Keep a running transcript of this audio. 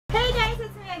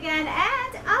again,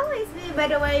 and always be, by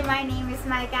the way, my name is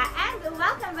Micah, and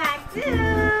welcome back to...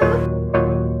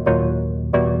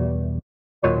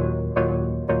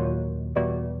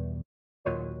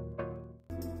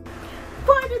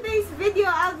 For today's video,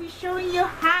 I'll be showing you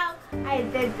how I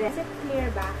did this. Is it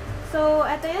clear ba? So,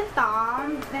 ito yung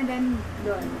thumb, and then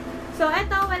dun. So,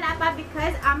 ito wala pa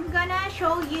because I'm gonna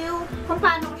show you kung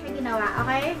paano ko siya ginawa,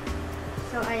 okay?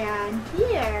 So, ayan,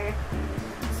 here.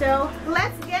 So,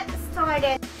 let's get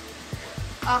started.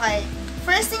 Okay,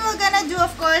 first thing we're gonna do,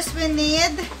 of course, we need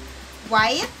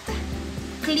white,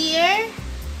 clear,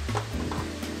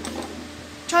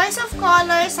 choice of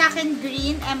color, sa akin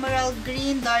green, emerald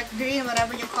green, dark green,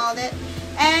 whatever you call it.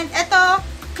 And ito,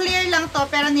 clear lang to,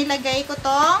 pero nilagay ko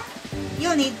tong,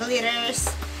 you'll need glitters.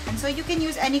 And so you can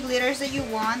use any glitters that you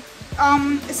want.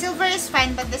 Silver is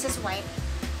fine, but this is white.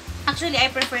 Actually,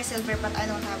 I prefer silver, but I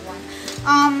don't have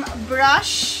one.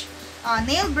 Brush,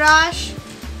 nail brush,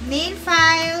 nail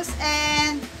files,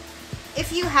 and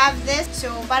if you have this, so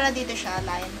para dito siya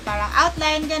line, parang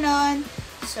outline ganon.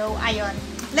 So ayun,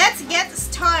 let's get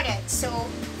started. So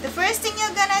the first thing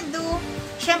you're gonna do,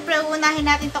 syempre unahin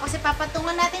natin to kasi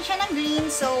papatungan natin siya ng green,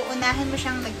 so unahin mo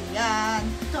siyang lagyan.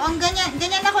 So ang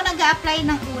ganyan ako nag-a-apply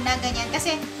ng una, ganyan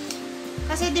kasi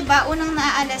 'di ba unang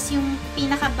naaalas yung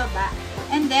pinakababa,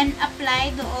 and then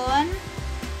apply doon.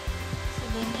 So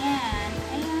ganyan.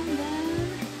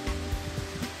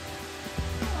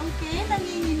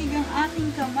 Nanginginig ang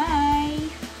ating kamay.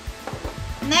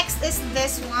 Next is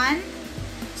this one.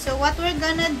 So, what we're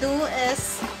gonna do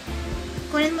is,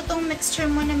 kunin mo tong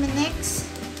mixture mo na minix.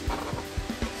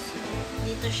 So,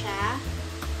 dito siya.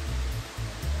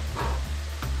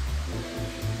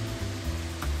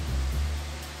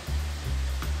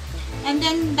 And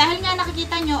then, dahil nga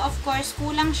nakikita nyo, of course,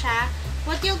 kulang siya.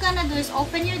 What you're gonna do is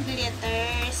open your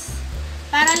glitters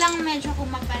para lang medyo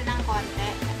kumapal ng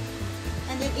konti.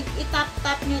 And then,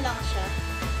 itap-tap nyo lang siya.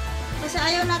 Kasi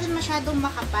ayaw natin masyadong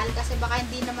makapal kasi baka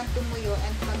hindi naman tumuyo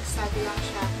and magsag lang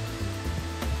siya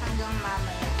hanggang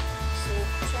mamaya. So,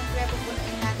 syempre,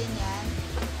 pupunuin natin yan.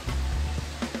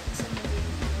 Kasi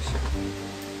magiging mo siya.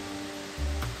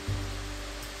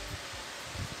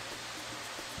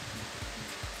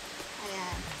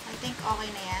 Ayan. I think okay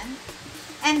na yan.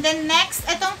 And then, next,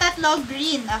 itong tatlo,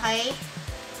 green. Okay?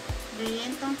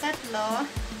 Green, itong tatlo.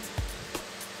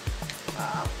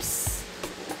 Oops.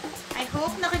 I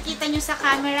hope nakikita nyo sa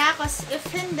camera kasi if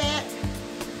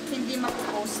hindi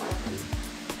mapopost.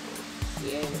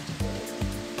 Here.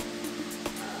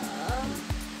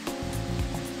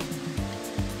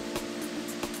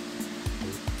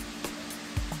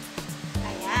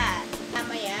 Ayan.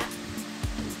 Mamaya,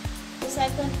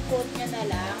 second coat nyo na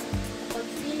lang. Pag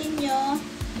feeling nyo,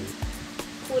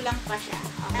 kulang pa siya.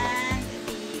 And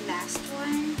the last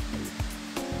one.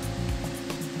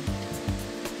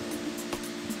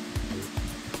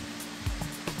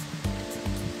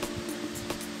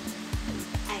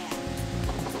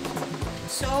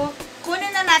 So,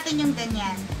 kunin na natin yung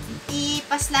ganyan.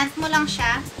 Ipaslant mo lang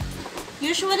siya.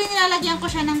 Usually, nilalagyan ko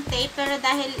siya ng tape, pero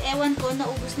dahil ewan ko,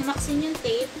 naubos ni Maxine yung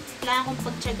tape, kailangan kong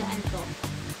pagtsagaan to.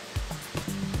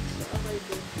 So, okay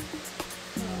din.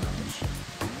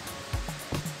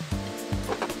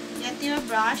 Get your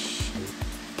brush.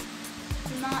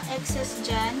 Yung mga excess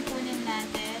dyan, kunin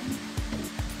natin.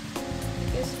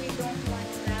 Because we don't want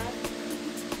that.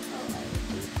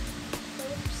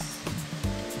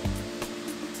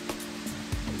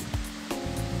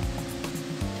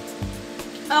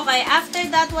 Okay, after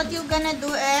that, what you're gonna do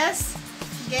is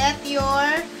get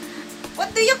your,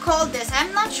 what do you call this?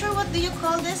 I'm not sure what do you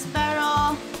call this,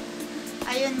 pero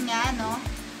ayun nga, no?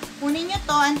 Kunin nyo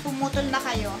to and pumutol na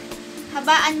kayo.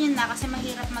 Habaan nyo na kasi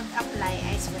mahirap mag-apply,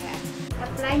 I swear.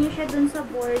 Apply nyo siya dun sa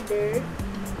border.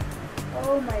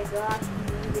 Oh my God,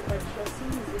 hindi pa siya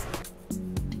sisi.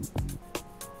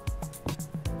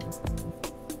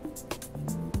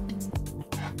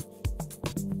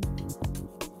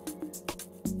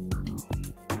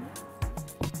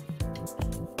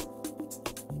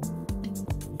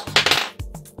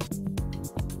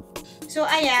 So,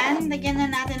 ayan, lagyan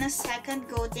na natin ng second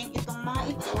coating itong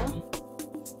mga ito.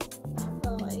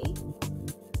 Okay.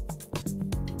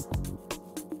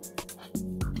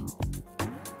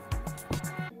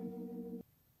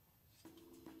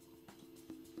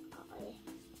 Okay.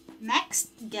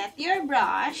 Next, get your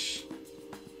brush.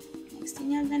 Next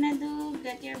thing you're gonna do,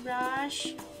 get your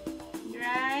brush,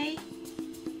 dry,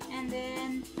 and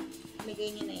then,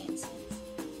 lagay nyo na yan.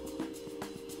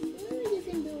 You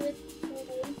can do it.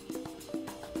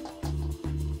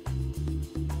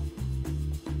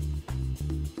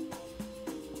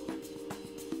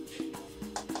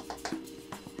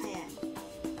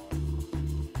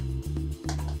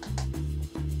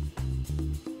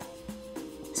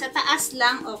 Sa taas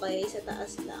lang, okay. Sa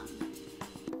taas lang.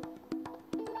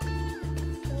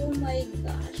 Oh my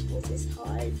gosh, this is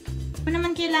hard. Ano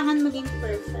naman kailangan maging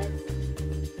perfect?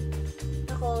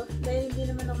 Ako, dahil hindi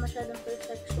naman ako masyadong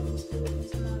perfectionist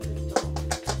sa mga ganito.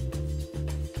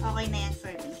 Okay na yan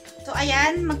for me. So,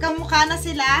 ayan, magkamukha na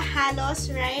sila, halos,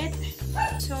 right?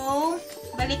 So,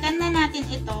 balikan na natin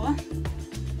ito.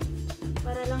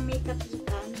 Para lang may kapitan.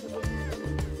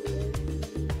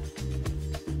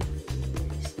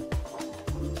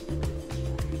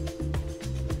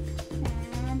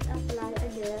 And apply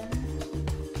again.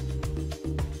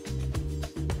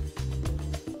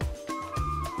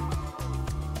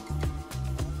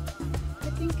 I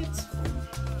think it's fine.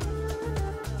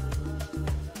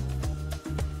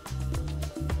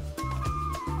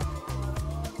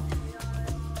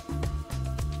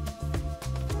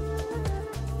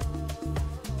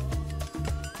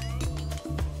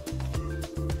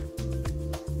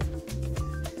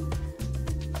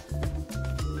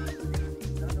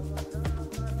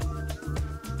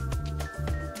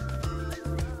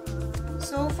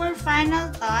 So, for final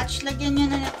touch, lagyan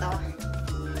nyo na nito.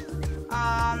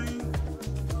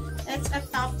 It's a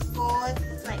top coat,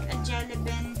 like a jelly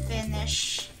bean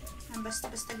finish.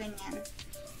 Basta ganyan.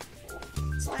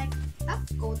 It's like top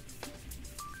coat.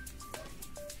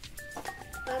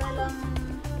 Para lang,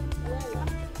 wala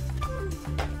lang.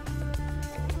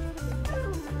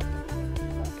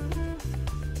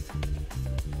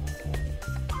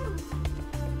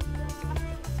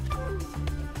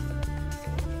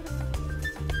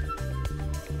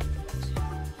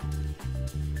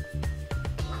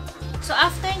 So,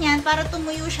 after nyan, para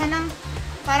tumuyo siya ng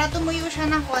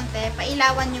konti,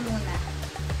 pailawan nyo muna.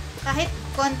 Kahit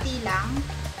konti lang.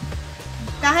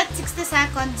 Kahit 60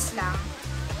 seconds lang.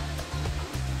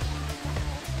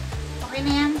 Okay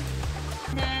na yan.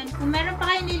 Then, kung meron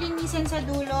pa kayong lilinisin sa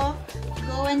dulo,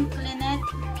 go and clean it.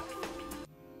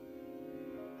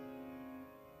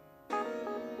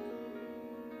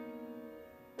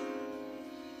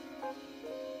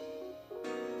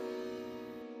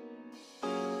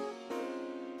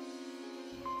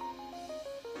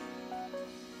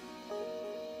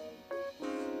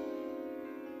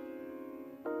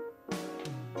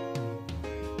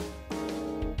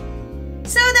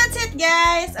 So that's it,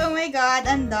 guys. Oh my god,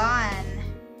 I'm done.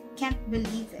 Can't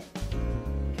believe it.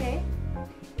 Okay.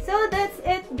 So that's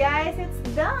it, guys. It's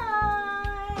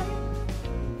done.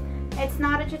 It's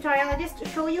not a tutorial. I just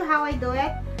show you how I do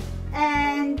it.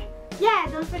 And yeah,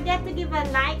 don't forget to give a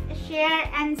like, share,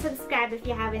 and subscribe if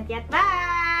you haven't yet. Bye!